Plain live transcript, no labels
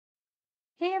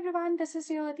Hey everyone, this is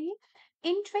Yodi.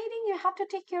 In trading, you have to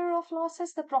take care of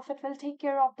losses, the profit will take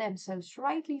care of themselves.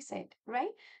 Rightly said, right?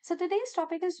 So today's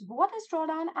topic is what is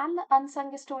drawdown and the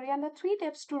unsung story and the three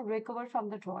tips to recover from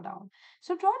the drawdown.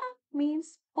 So drawdown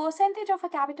means percentage of a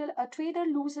capital a trader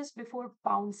loses before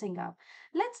bouncing up.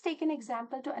 Let's take an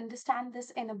example to understand this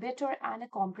in a better and a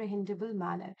comprehensible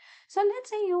manner. So let's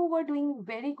say you were doing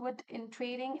very good in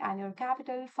trading and your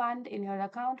capital fund in your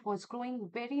account was growing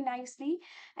very nicely,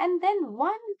 and then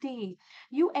one day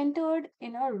you entered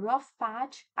in a rough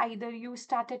patch. Either you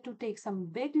started to take some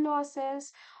big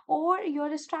losses or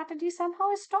your strategy somehow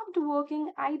stopped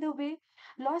working. Either way,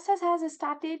 losses has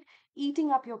started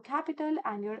eating up your capital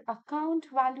and your account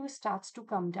value starts to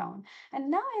come down. And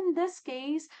now in this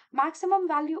case, maximum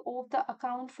value of the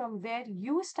account from where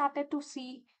you started to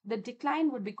see the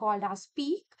decline would be called as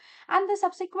peak, and the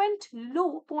subsequent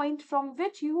low point from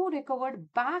which you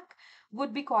recovered back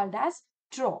would be called as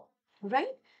draw, right?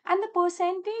 And the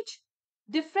percentage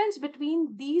difference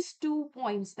between these 2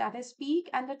 points, that is peak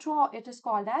and the draw, it is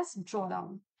called as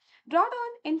drawdown.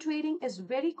 Drawdown in trading is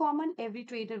very common. Every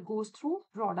trader goes through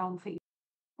drawdown phase.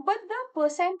 But the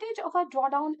percentage of a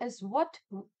drawdown is what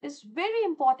is very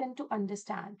important to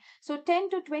understand. So 10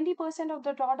 to 20% of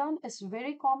the drawdown is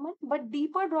very common, but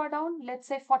deeper drawdown, let's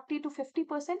say 40 to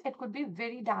 50%, it could be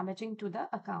very damaging to the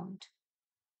account.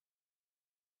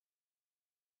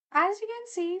 As you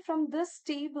can see from this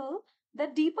table, the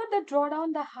deeper the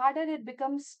drawdown, the harder it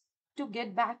becomes to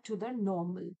get back to the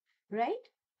normal, right?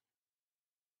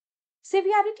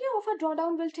 Severity of a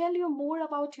drawdown will tell you more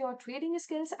about your trading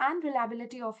skills and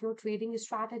reliability of your trading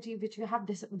strategy, which you have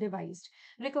devised.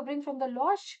 Recovering from the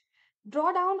loss,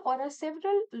 drawdown, or a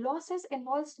several losses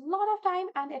involves a lot of time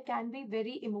and it can be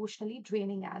very emotionally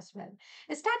draining as well.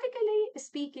 Statically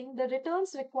speaking, the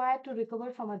returns required to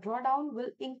recover from a drawdown will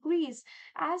increase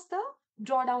as the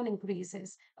drawdown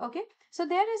increases. Okay, so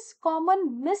there is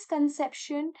common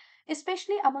misconception,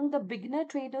 especially among the beginner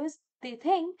traders. They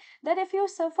think that if you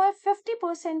suffer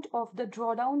 50% of the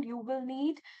drawdown, you will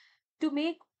need to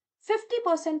make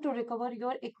 50% to recover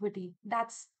your equity.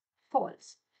 That's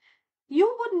false.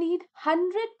 You would need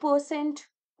 100%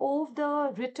 of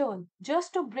the return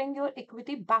just to bring your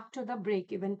equity back to the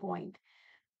break even point.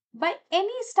 By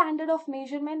any standard of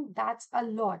measurement, that's a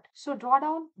lot. So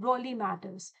drawdown really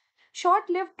matters.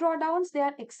 Short-lived drawdowns, they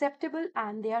are acceptable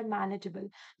and they are manageable.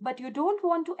 But you don't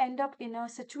want to end up in a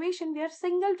situation where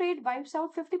single trade wipes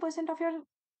out 50% of your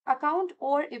account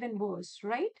or even worse,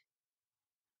 right?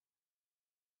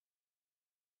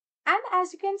 And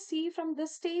as you can see from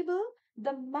this table,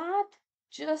 the math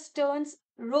just turns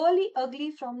really ugly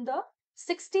from the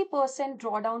 60%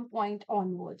 drawdown point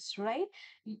onwards, right?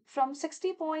 From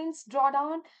 60 points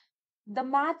drawdown, the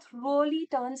math really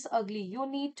turns ugly. You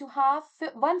need to have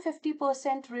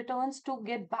 150% returns to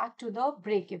get back to the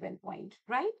break-even point,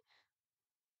 right?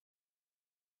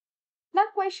 Now,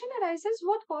 question arises,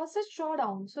 what causes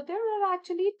drawdown? So there are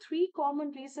actually three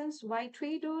common reasons why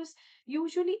traders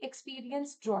usually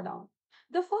experience drawdown.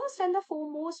 The first and the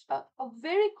foremost, a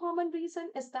very common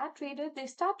reason is that traders they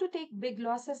start to take big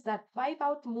losses that wipe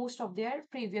out most of their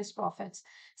previous profits.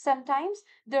 Sometimes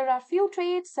there are few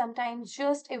trades, sometimes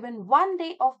just even one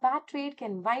day of bad trade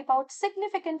can wipe out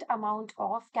significant amount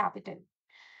of capital.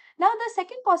 Now, the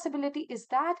second possibility is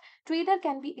that trader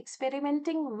can be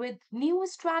experimenting with new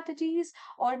strategies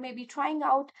or maybe trying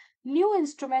out new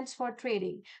instruments for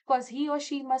trading because he or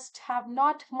she must have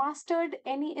not mastered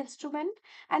any instrument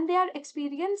and they are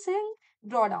experiencing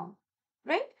drawdown,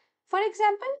 right? For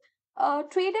example,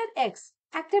 trader X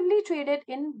actively traded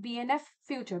in BNF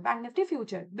future, Bank Nifty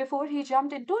future, before he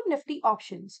jumped into Nifty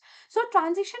options. So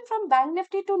transition from Bank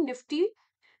Nifty to Nifty,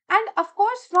 and of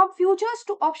course from futures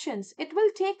to options, it will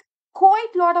take quite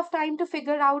a lot of time to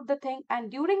figure out the thing,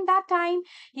 and during that time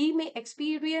he may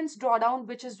experience drawdown,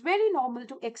 which is very normal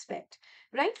to expect,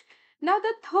 right? Now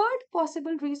the third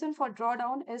possible reason for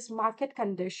drawdown is market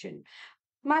condition.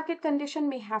 Market condition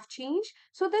may have changed,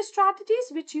 so the strategies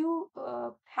which you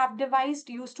have devised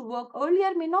used to work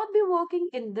earlier may not be working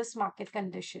in this market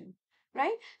condition,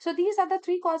 right? So these are the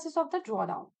three causes of the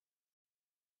drawdown.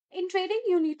 In trading,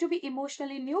 you need to be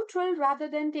emotionally neutral rather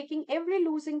than taking every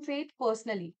losing trade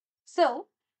personally. So,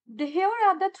 here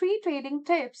are the three trading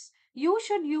tips you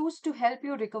should use to help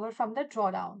you recover from the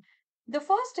drawdown. The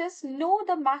first is know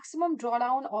the maximum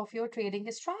drawdown of your trading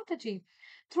strategy.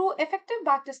 Through effective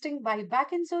backtesting by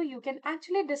BACKINZO, you can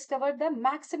actually discover the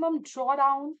maximum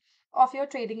drawdown of your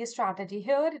trading strategy.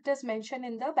 Here it is mentioned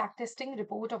in the backtesting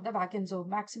report of the BACKINZO,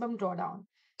 maximum drawdown.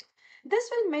 This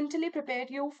will mentally prepare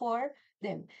you for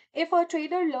them. If a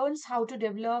trader learns how to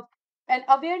develop an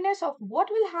awareness of what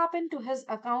will happen to his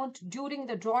account during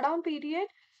the drawdown period,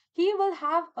 he will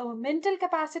have a mental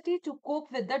capacity to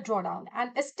cope with the drawdown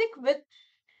and stick with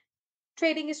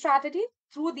trading strategy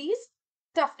through these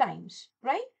tough times,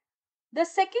 right? The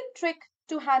second trick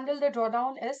to handle the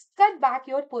drawdown is cut back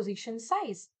your position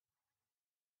size.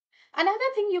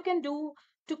 Another thing you can do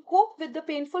to cope with the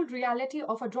painful reality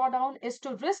of a drawdown is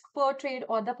to risk per trade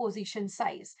or the position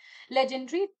size.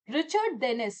 Legendary Richard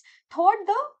Dennis taught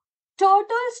the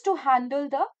turtles to handle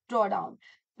the drawdown.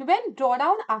 When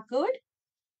drawdown occurred,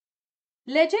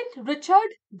 legend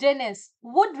Richard Dennis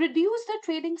would reduce the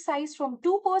trading size from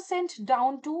 2%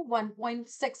 down to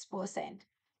 1.6%.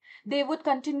 They would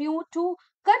continue to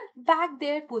cut back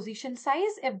their position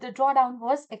size if the drawdown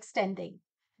was extending.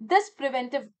 This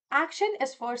preventive action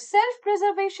is for self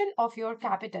preservation of your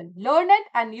capital. Learn it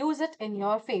and use it in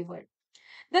your favor.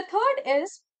 The third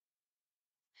is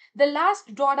the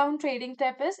last drawdown trading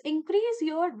tip is increase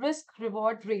your risk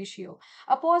reward ratio.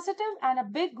 A positive and a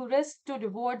big risk to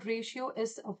reward ratio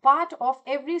is a part of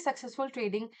every successful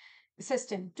trading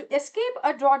system. To escape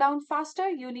a drawdown faster,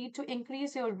 you need to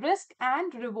increase your risk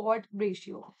and reward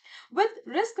ratio. With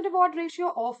risk reward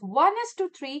ratio of 1 is to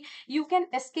 3, you can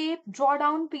escape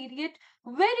drawdown period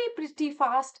very pretty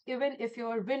fast, even if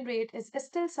your win rate is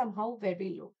still somehow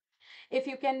very low. If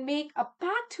you can make a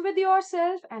pact with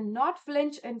yourself and not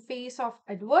flinch in face of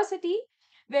adversity,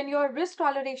 when your risk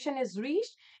toleration is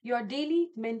reached, your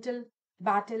daily mental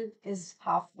battle is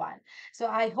half won. So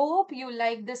I hope you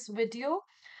like this video.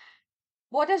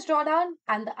 What is drawdown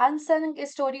and the unsung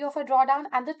story of a drawdown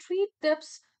and the 3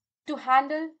 tips to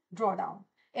handle drawdown.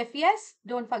 If yes,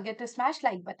 don't forget to smash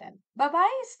like button. Bye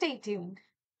bye. Stay tuned.